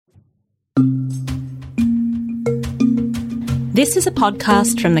This is a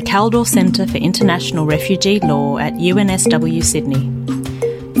podcast from the Kaldor Centre for International Refugee Law at UNSW Sydney.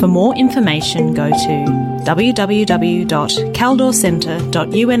 For more information, go to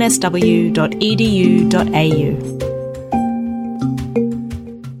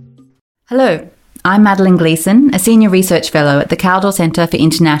www.kaldorcentre.unsw.edu.au. Hello, I'm Madeline Gleeson, a Senior Research Fellow at the Kaldor Centre for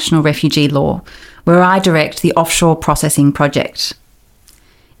International Refugee Law, where I direct the Offshore Processing Project.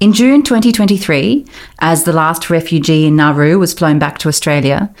 In June 2023, as the last refugee in Nauru was flown back to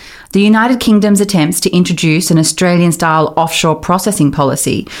Australia, the United Kingdom's attempts to introduce an Australian-style offshore processing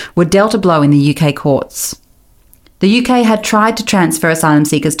policy were dealt a blow in the UK courts. The UK had tried to transfer asylum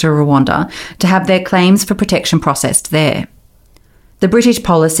seekers to Rwanda to have their claims for protection processed there. The British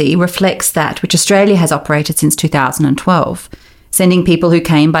policy reflects that which Australia has operated since 2012, sending people who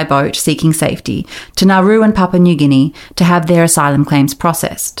came by boat seeking safety to Nauru and Papua New Guinea to have their asylum claims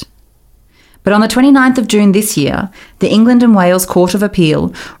processed. But on the 29th of June this year, the England and Wales Court of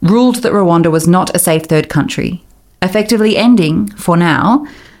Appeal ruled that Rwanda was not a safe third country, effectively ending, for now,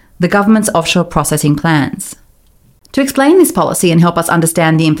 the government's offshore processing plans. To explain this policy and help us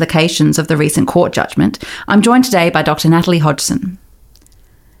understand the implications of the recent court judgment, I'm joined today by Dr. Natalie Hodgson.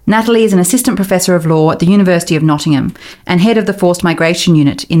 Natalie is an assistant professor of law at the University of Nottingham and head of the Forced Migration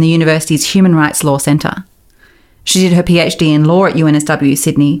Unit in the university's Human Rights Law Centre. She did her PhD in law at UNSW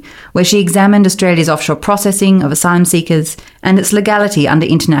Sydney, where she examined Australia's offshore processing of asylum seekers and its legality under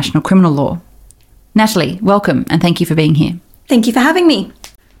international criminal law. Natalie, welcome and thank you for being here. Thank you for having me.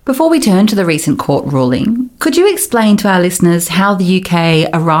 Before we turn to the recent court ruling, could you explain to our listeners how the UK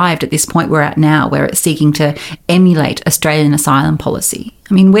arrived at this point we're at now, where it's seeking to emulate Australian asylum policy?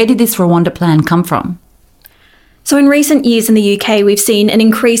 I mean, where did this Rwanda plan come from? So in recent years in the UK, we've seen an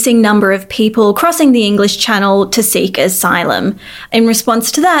increasing number of people crossing the English Channel to seek asylum. In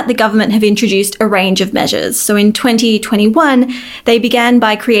response to that, the government have introduced a range of measures. So in 2021, they began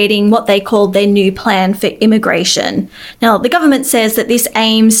by creating what they called their new plan for immigration. Now, the government says that this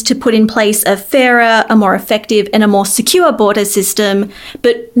aims to put in place a fairer, a more effective and a more secure border system.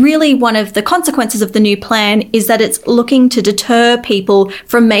 But really, one of the consequences of the new plan is that it's looking to deter people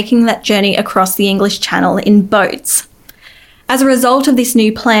from making that journey across the English Channel in boats. As a result of this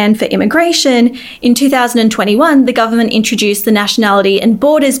new plan for immigration, in 2021, the government introduced the Nationality and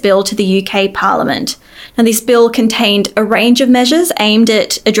Borders Bill to the UK Parliament. Now, this bill contained a range of measures aimed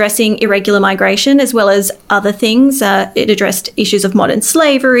at addressing irregular migration as well as other things. It addressed issues of modern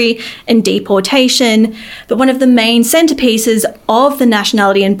slavery and deportation. But one of the main centrepieces of the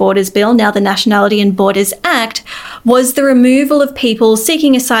Nationality and Borders Bill, now the Nationality and Borders Act, was the removal of people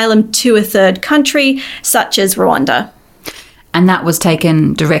seeking asylum to a third country, such as Rwanda. And that was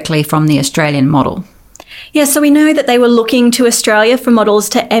taken directly from the Australian model. Yeah, so we know that they were looking to Australia for models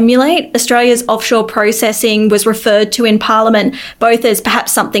to emulate. Australia's offshore processing was referred to in Parliament both as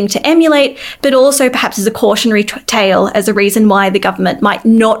perhaps something to emulate, but also perhaps as a cautionary tale, as a reason why the government might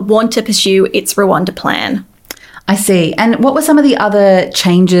not want to pursue its Rwanda plan. I see. And what were some of the other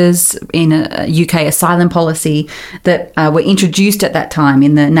changes in UK asylum policy that were introduced at that time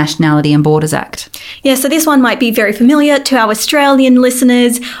in the Nationality and Borders Act? Yeah, so this one might be very familiar to our Australian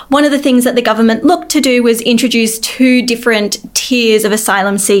listeners. One of the things that the government looked to do was introduce two different tiers of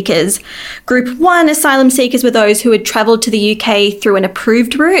asylum seekers. Group 1 asylum seekers were those who had travelled to the UK through an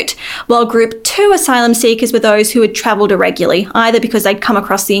approved route, while Group 2 asylum seekers were those who had travelled irregularly, either because they'd come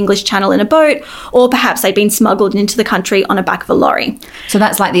across the English Channel in a boat or perhaps they'd been smuggled into the country on the back of a lorry. So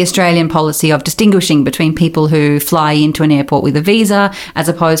that's like the Australian policy of distinguishing between people who fly into an airport with a visa as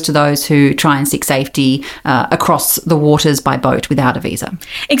opposed to those who try and seek safety across the waters by boat without a visa.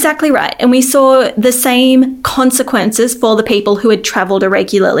 Exactly right. And we saw the same consequences for the people who had travelled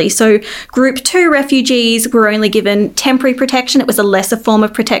irregularly. So Group 2 refugees were only given temporary protection. It was a lesser form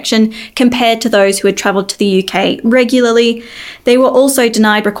of protection compared to those who had travelled to the UK regularly. They were also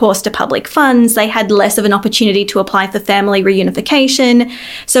denied recourse to public funds. They had less of an opportunity to apply for family reunification.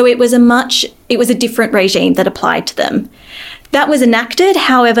 So it was a different regime that applied to them. That was enacted.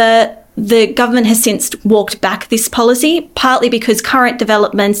 However, the government has since walked back this policy, partly because current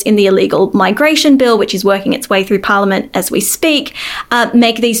developments in the illegal migration bill, which is working its way through Parliament as we speak,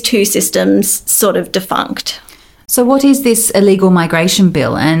 make these two systems sort of defunct. So what is this illegal migration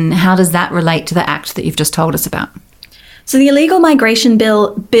bill and how does that relate to the act that you've just told us about? So the illegal migration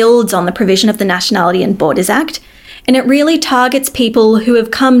bill builds on the provision of the Nationality and Borders Act, and it really targets people who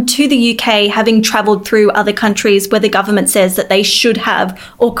have come to the UK having travelled through other countries where the government says that they should have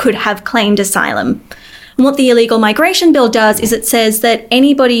or could have claimed asylum. And what the illegal migration bill does is it says that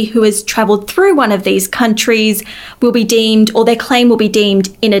anybody who has travelled through one of these countries will be deemed, or their claim will be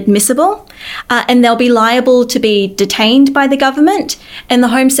deemed inadmissible, and they'll be liable to be detained by the government, and the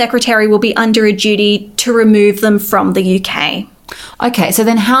Home Secretary will be under a duty to remove them from the UK. Okay, so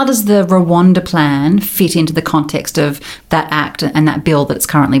then how does the Rwanda plan fit into the context of that act and that bill that's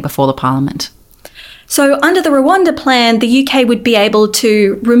currently before the Parliament? So under the Rwanda plan, the UK would be able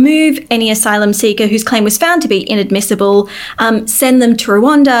to remove any asylum seeker whose claim was found to be inadmissible, send them to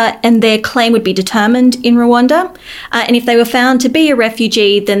Rwanda, and their claim would be determined in Rwanda. And if they were found to be a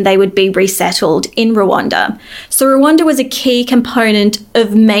refugee, then they would be resettled in Rwanda. So Rwanda was a key component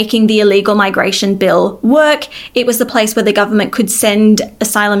of making the illegal migration bill work. It was the place where the government could send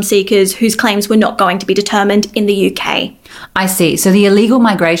asylum seekers whose claims were not going to be determined in the UK. I see. So the illegal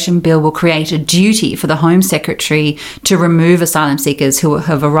migration bill will create a duty for the Home Secretary to remove asylum seekers who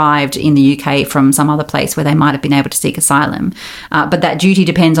have arrived in the UK from some other place where they might have been able to seek asylum. But that duty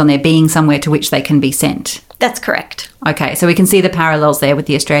depends on there being somewhere to which they can be sent. That's correct. Okay, so we can see the parallels there with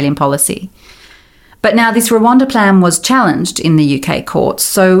the Australian policy. But now this Rwanda plan was challenged in the UK courts.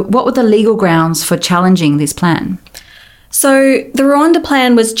 So what were the legal grounds for challenging this plan? So the Rwanda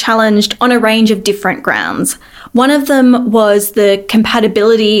plan was challenged on a range of different grounds. One of them was the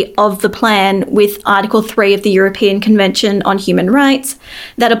compatibility of the plan with Article 3 of the European Convention on Human Rights.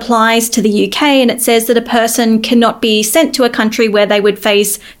 That applies to the UK, and it says that a person cannot be sent to a country where they would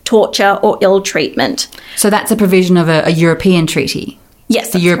face torture or ill treatment. So that's a provision of a European treaty?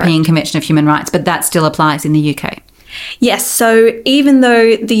 Yes, the European Convention of Human Rights, but that still applies in the UK? Yes, so even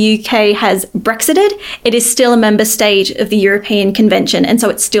though the UK has Brexited, it is still a member state of the European Convention, and so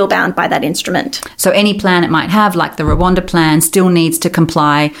it's still bound by that instrument. So any plan it might have, like the Rwanda plan, still needs to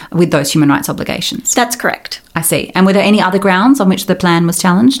comply with those human rights obligations? That's correct. I see. And were there any other grounds on which the plan was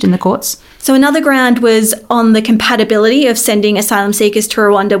challenged in the courts? So another ground was on the compatibility of sending asylum seekers to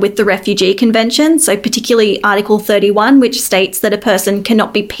Rwanda with the Refugee Convention, so particularly Article 31, which states that a person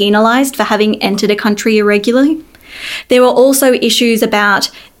cannot be penalised for having entered a country irregularly. There were also issues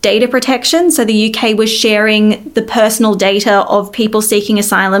about data protection. So the UK was sharing the personal data of people seeking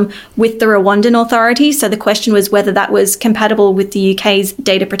asylum with the Rwandan authorities. So the question was whether that was compatible with the UK's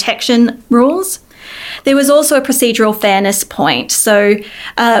data protection rules. There was also a procedural fairness point. So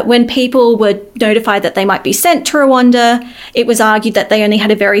when people were notified that they might be sent to Rwanda, it was argued that they only had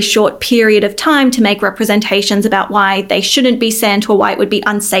a very short period of time to make representations about why they shouldn't be sent or why it would be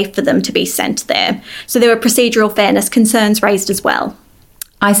unsafe for them to be sent there. So there were procedural fairness concerns raised as well.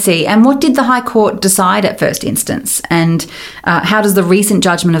 I see. And what did the High Court decide at first instance? And how does the recent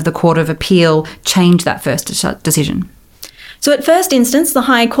judgment of the Court of Appeal change that first decision? So at first instance, the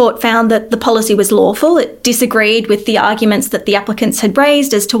High Court found that the policy was lawful. It disagreed with the arguments that the applicants had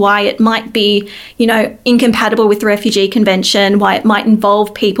raised as to why it might be, incompatible with the Refugee Convention, why it might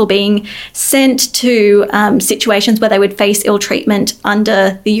involve people being sent to situations where they would face ill treatment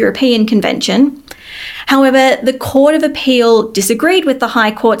under the European Convention. However, the Court of Appeal disagreed with the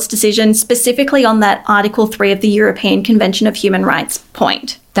High Court's decision specifically on that Article 3 of the European Convention of Human Rights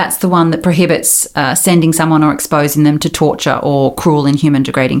point. That's the one that prohibits sending someone or exposing them to torture or cruel, inhuman,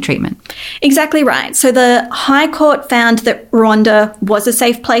 degrading treatment. Exactly right. So the High Court found that Rwanda was a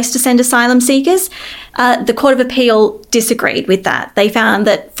safe place to send asylum seekers. The Court of Appeal disagreed with that. They found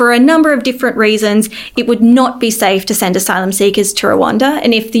that for a number of different reasons, it would not be safe to send asylum seekers to Rwanda.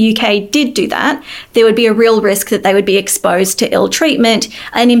 And if the UK did do that, there would be a real risk that they would be exposed to ill treatment,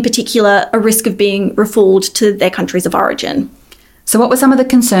 and in particular, a risk of being refooled to their countries of origin. So what were some of the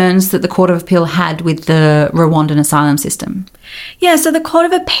concerns that the Court of Appeal had with the Rwandan asylum system? Yeah, so the Court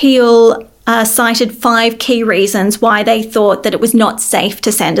of Appeal cited 5 key reasons why they thought that it was not safe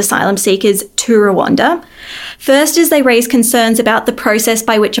to send asylum seekers to Rwanda. First is they raised concerns about the process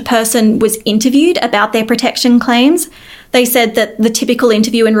by which a person was interviewed about their protection claims. They said that the typical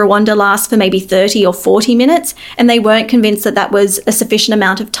interview in Rwanda lasts for maybe 30 or 40 minutes, and they weren't convinced that that was a sufficient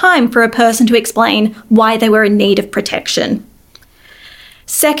amount of time for a person to explain why they were in need of protection.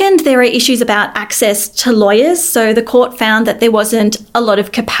 Second, there are issues about access to lawyers. So the court found that there wasn't a lot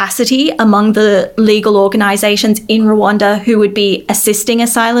of capacity among the legal organisations in Rwanda who would be assisting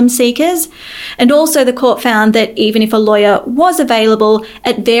asylum seekers. And also the court found that even if a lawyer was available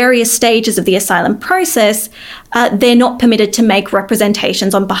at various stages of the asylum process, they're not permitted to make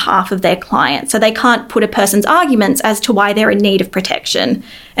representations on behalf of their client. So they can't put a person's arguments as to why they're in need of protection.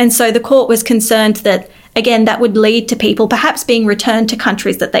 And so the court was concerned that again, that would lead to people perhaps being returned to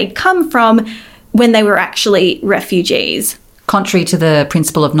countries that they'd come from when they were actually refugees. Contrary to the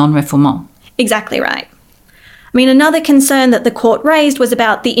principle of non-refoulement. Exactly right. I mean, another concern that the court raised was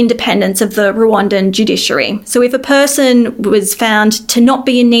about the independence of the Rwandan judiciary. So if a person was found to not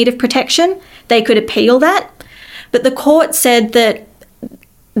be in need of protection, they could appeal that. But the court said that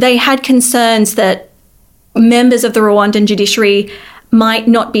they had concerns that members of the Rwandan judiciary might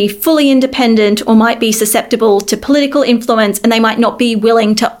not be fully independent or might be susceptible to political influence, and they might not be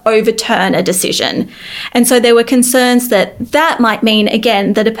willing to overturn a decision. And so there were concerns that that might mean,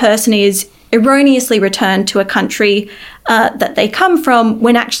 again, that a person is erroneously returned to a country that they come from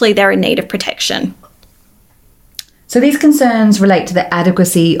when actually they're in need of protection. So these concerns relate to the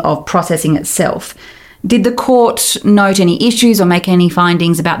adequacy of processing itself. Did the court note any issues or make any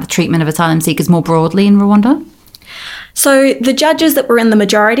findings about the treatment of asylum seekers more broadly in Rwanda? So the judges that were in the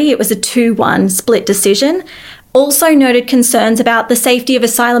majority, it was a 2-1 split decision, also noted concerns about the safety of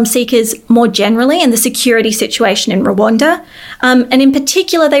asylum seekers more generally and the security situation in Rwanda. And in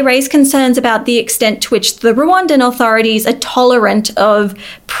particular, they raised concerns about the extent to which the Rwandan authorities are tolerant of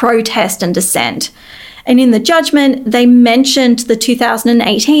protest and dissent. And in the judgment, they mentioned the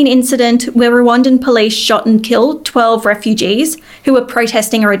 2018 incident where Rwandan police shot and killed 12 refugees who were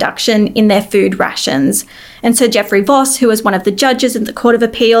protesting a reduction in their food rations. And Sir Geoffrey Voss, who was one of the judges in the Court of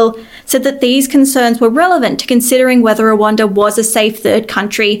Appeal, said that these concerns were relevant to considering whether Rwanda was a safe third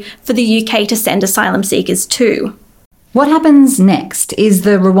country for the UK to send asylum seekers to. What happens next? Is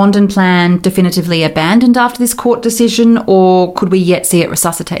the Rwandan plan definitively abandoned after this court decision, or could we yet see it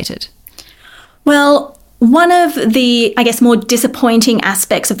resuscitated? Well, one of the, I guess, more disappointing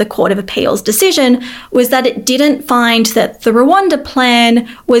aspects of the Court of Appeal's decision was that it didn't find that the Rwanda plan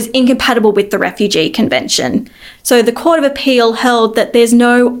was incompatible with the Refugee Convention. So the Court of Appeal held that there's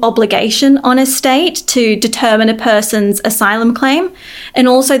no obligation on a state to determine a person's asylum claim, and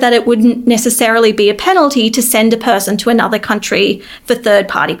also that it wouldn't necessarily be a penalty to send a person to another country for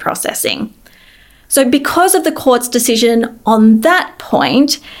third-party processing. So because of the court's decision on that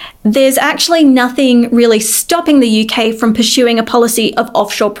point, there's actually nothing really stopping the UK from pursuing a policy of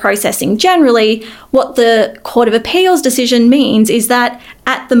offshore processing generally. What the Court of Appeal's decision means is that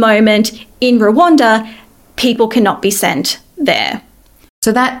at the moment in Rwanda, people cannot be sent there.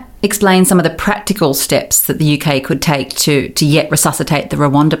 So that explains some of the practical steps that the UK could take to yet resuscitate the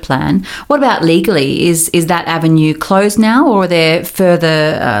Rwanda plan. What about legally? Is that avenue closed now, or are there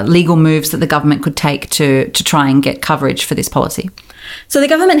further legal moves that the government could take to try and get coverage for this policy? So the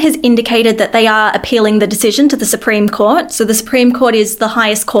government has indicated that they are appealing the decision to the Supreme Court. So the Supreme Court is the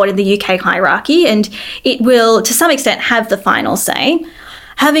highest court in the UK hierarchy, and it will, to some extent, have the final say.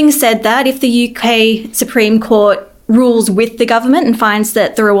 Having said that, if the UK Supreme Court rules with the government and finds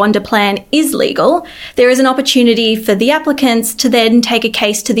that the Rwanda plan is legal, there is an opportunity for the applicants to then take a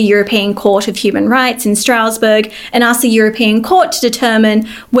case to the European Court of Human Rights in Strasbourg and ask the European Court to determine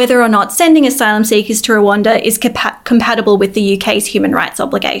whether or not sending asylum seekers to Rwanda is compatible with the UK's human rights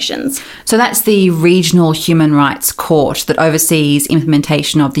obligations. So that's the Regional Human Rights Court that oversees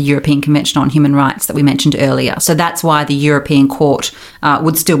implementation of the European Convention on Human Rights that we mentioned earlier. So that's why the European Court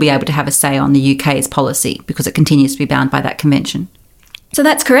would still be able to have a say on the UK's policy, because it continues to be bound by that convention. So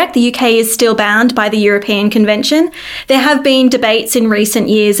that's correct. The UK is still bound by the European Convention. There have been debates in recent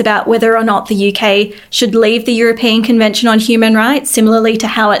years about whether or not the UK should leave the European Convention on Human Rights, similarly to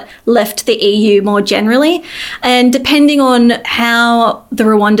how it left the EU more generally. And depending on how the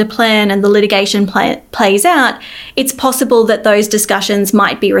Rwanda plan and the litigation plays out, it's possible that those discussions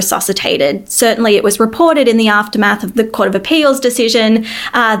might be resuscitated. Certainly it was reported in the aftermath of the Court of Appeal's decision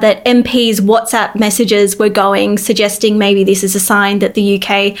that MPs' WhatsApp messages were going, suggesting maybe this is a sign that the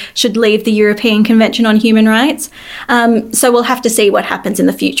UK should leave the European Convention on Human Rights. So we'll have to see what happens in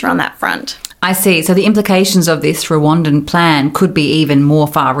the future on that front. I see. So the implications of this Rwandan plan could be even more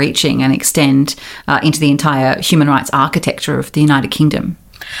far-reaching and extend into the entire human rights architecture of the United Kingdom.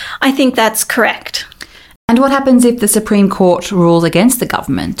 I think that's correct. And what happens if the Supreme Court rules against the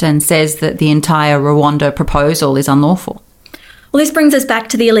government and says that the entire Rwanda proposal is unlawful? Well, this brings us back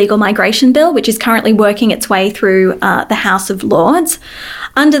to the Illegal Migration Bill, which is currently working its way through the House of Lords.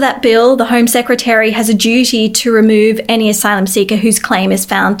 Under that bill, the Home Secretary has a duty to remove any asylum seeker whose claim is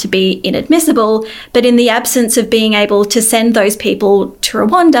found to be inadmissible, but in the absence of being able to send those people to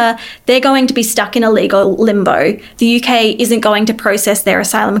Rwanda, they're going to be stuck in a legal limbo. The UK isn't going to process their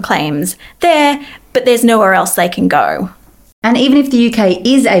asylum claims there, but there's nowhere else they can go. And even if the UK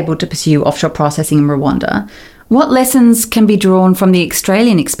is able to pursue offshore processing in Rwanda, what lessons can be drawn from the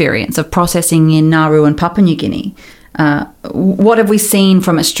Australian experience of processing in Nauru and Papua New Guinea? What have we seen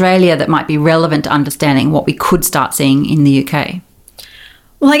from Australia that might be relevant to understanding what we could start seeing in the UK?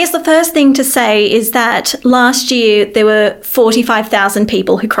 Well, I guess the first thing to say is that last year there were 45,000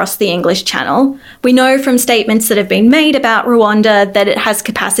 people who crossed the English Channel. We know from statements that have been made about Rwanda that it has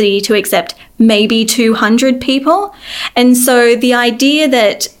capacity to accept maybe 200 people. And so the idea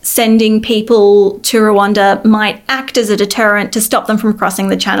that sending people to Rwanda might act as a deterrent to stop them from crossing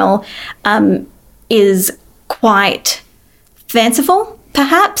the Channel is quite fanciful,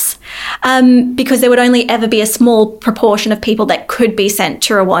 perhaps, because there would only ever be a small proportion of people that could be sent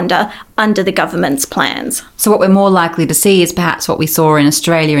to Rwanda under the government's plans. So what we're more likely to see is perhaps what we saw in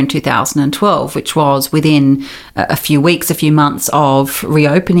Australia in 2012, which was within a few weeks, a few months of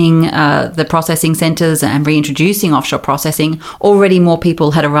reopening the processing centres and reintroducing offshore processing, already more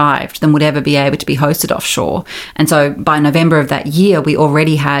people had arrived than would ever be able to be hosted offshore. And so by November of that year, we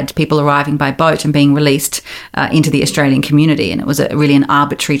already had people arriving by boat and being released into the Australian community. And it was really an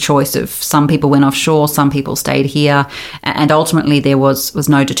arbitrary choice of some people went offshore, some people stayed here, and ultimately there was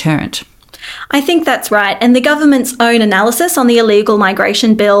no deterrent. I think that's right. And the government's own analysis on the illegal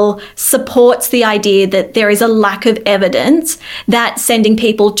migration bill supports the idea that there is a lack of evidence that sending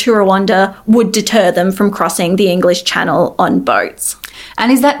people to Rwanda would deter them from crossing the English Channel on boats.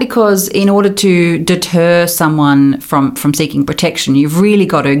 And is that because in order to deter someone from seeking protection, you've really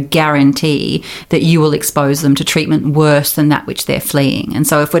got to guarantee that you will expose them to treatment worse than that which they're fleeing? And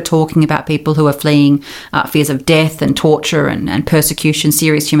so if we're talking about people who are fleeing fears of death and torture and persecution,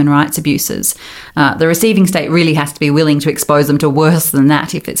 serious human rights abuses, the receiving state really has to be willing to expose them to worse than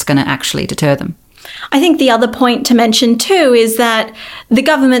that if it's going to actually deter them. I think the other point to mention too is that the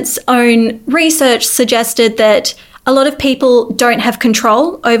government's own research suggested that a lot of people don't have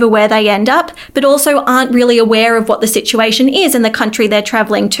control over where they end up, but also aren't really aware of what the situation is in the country they're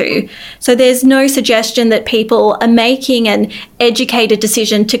travelling to. So there's no suggestion that people are making an educated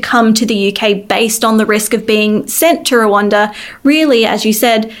decision to come to the UK based on the risk of being sent to Rwanda. Really, as you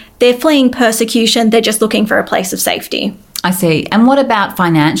said, they're fleeing persecution. They're just looking for a place of safety. I see. And what about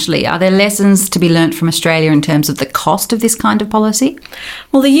financially? Are there lessons to be learnt from Australia in terms of the cost of this kind of policy?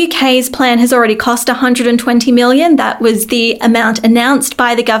 Well, the UK's plan has already cost $120 million. That was the amount announced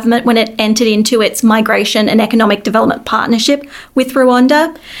by the government when it entered into its migration and economic development partnership with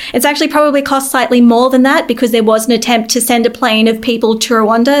Rwanda. It's actually probably cost slightly more than that because there was an attempt to send a plane of people to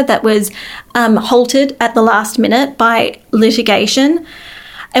Rwanda that was halted at the last minute by litigation.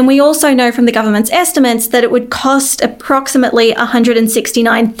 And we also know from the government's estimates that it would cost approximately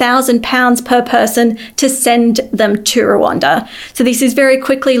 £169,000 per person to send them to Rwanda. So this is very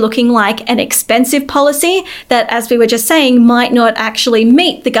quickly looking like an expensive policy that, as we were just saying, might not actually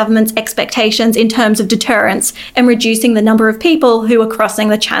meet the government's expectations in terms of deterrence and reducing the number of people who are crossing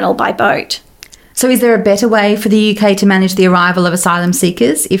the channel by boat. So is there a better way for the UK to manage the arrival of asylum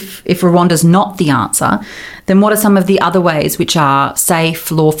seekers? If Rwanda's not the answer, then what are some of the other ways which are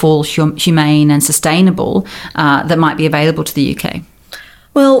safe, lawful, humane and sustainable that might be available to the UK?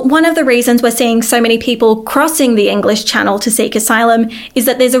 Well, one of the reasons we're seeing so many people crossing the English Channel to seek asylum is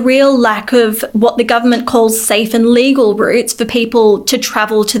that there's a real lack of what the government calls safe and legal routes for people to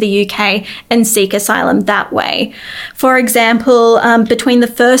travel to the UK and seek asylum that way. For example, between the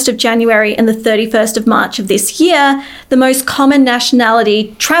 1st of January and the 31st of March of this year, the most common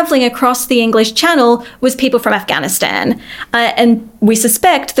nationality travelling across the English Channel was people from Afghanistan. And we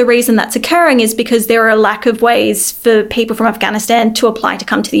suspect the reason that's occurring is because there are a lack of ways for people from Afghanistan to apply to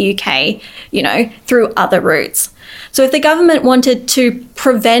come to the UK, through other routes. So if the government wanted to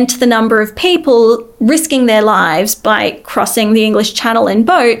prevent the number of people risking their lives by crossing the English Channel in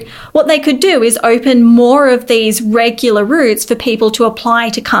boat, what they could do is open more of these regular routes for people to apply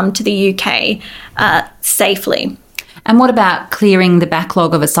to come to the UK safely. And what about clearing the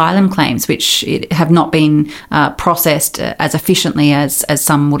backlog of asylum claims, which have not been processed as efficiently as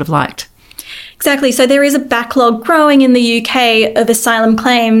some would have liked? Exactly. So there is a backlog growing in the UK of asylum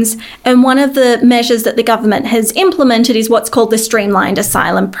claims, and one of the measures that the government has implemented is what's called the streamlined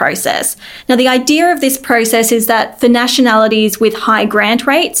asylum process. Now, the idea of this process is that for nationalities with high grant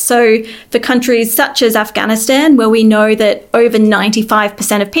rates, so for countries such as Afghanistan, where we know that over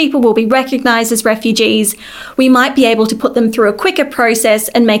 95% of people will be recognised as refugees, we might be able to put them through a quicker process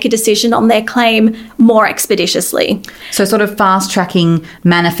and make a decision on their claim more expeditiously. So sort of fast-tracking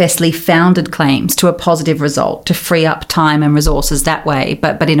manifestly founded claims to a positive result, to free up time and resources that way,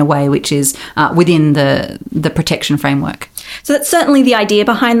 but in a way which is within the protection framework. So that's certainly the idea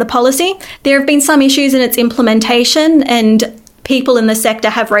behind the policy. There have been some issues in its implementation, and People in the sector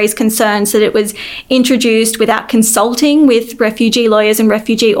have raised concerns that it was introduced without consulting with refugee lawyers and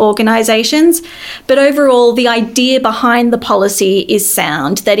refugee organisations. But overall, the idea behind the policy is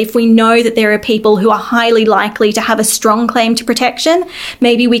sound, that if we know that there are people who are highly likely to have a strong claim to protection,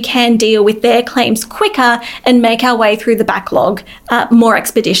 maybe we can deal with their claims quicker and make our way through the backlog more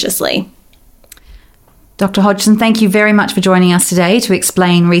expeditiously. Dr. Hodgson, thank you very much for joining us today to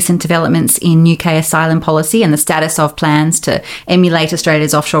explain recent developments in UK asylum policy and the status of plans to emulate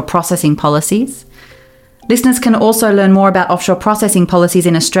Australia's offshore processing policies. Listeners can also learn more about offshore processing policies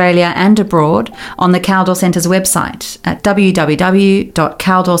in Australia and abroad on the Kaldor Centre's website at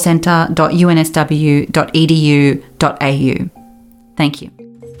www.kaldorcentre.unsw.edu.au. Thank you.